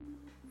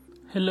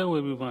Hello,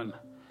 everyone.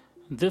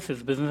 This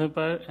is Business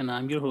Empire, and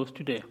I'm your host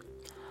today.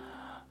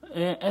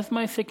 As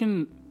my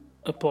second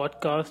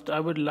podcast, I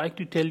would like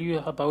to tell you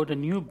about a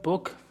new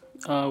book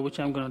which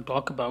I'm going to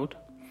talk about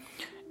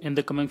in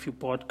the coming few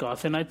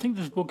podcasts. And I think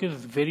this book is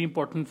very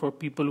important for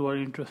people who are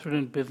interested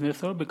in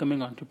business or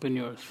becoming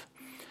entrepreneurs.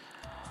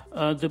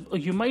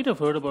 You might have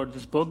heard about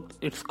this book.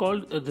 It's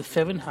called The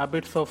Seven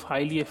Habits of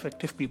Highly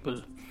Effective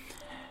People,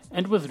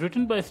 and it was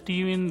written by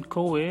Stephen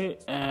Covey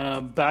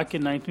back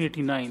in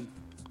 1989.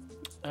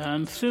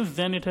 And since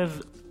then, it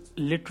has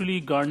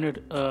literally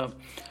garnered a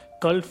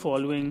cult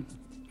following,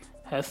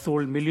 has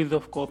sold millions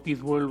of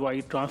copies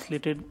worldwide,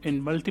 translated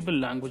in multiple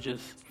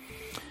languages.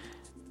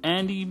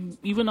 And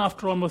even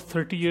after almost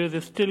 30 years,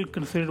 is still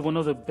considered one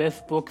of the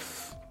best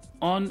books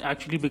on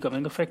actually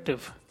becoming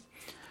effective.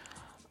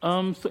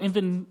 So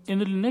in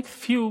the next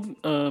few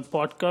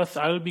podcasts,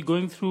 I will be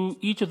going through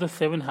each of the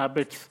seven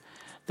habits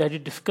that he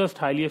discussed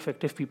highly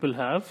effective people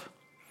have.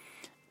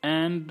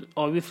 And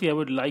obviously, I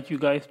would like you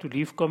guys to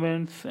leave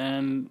comments.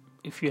 And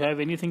if you have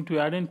anything to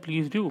add in,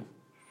 please do.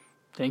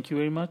 Thank you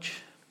very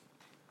much.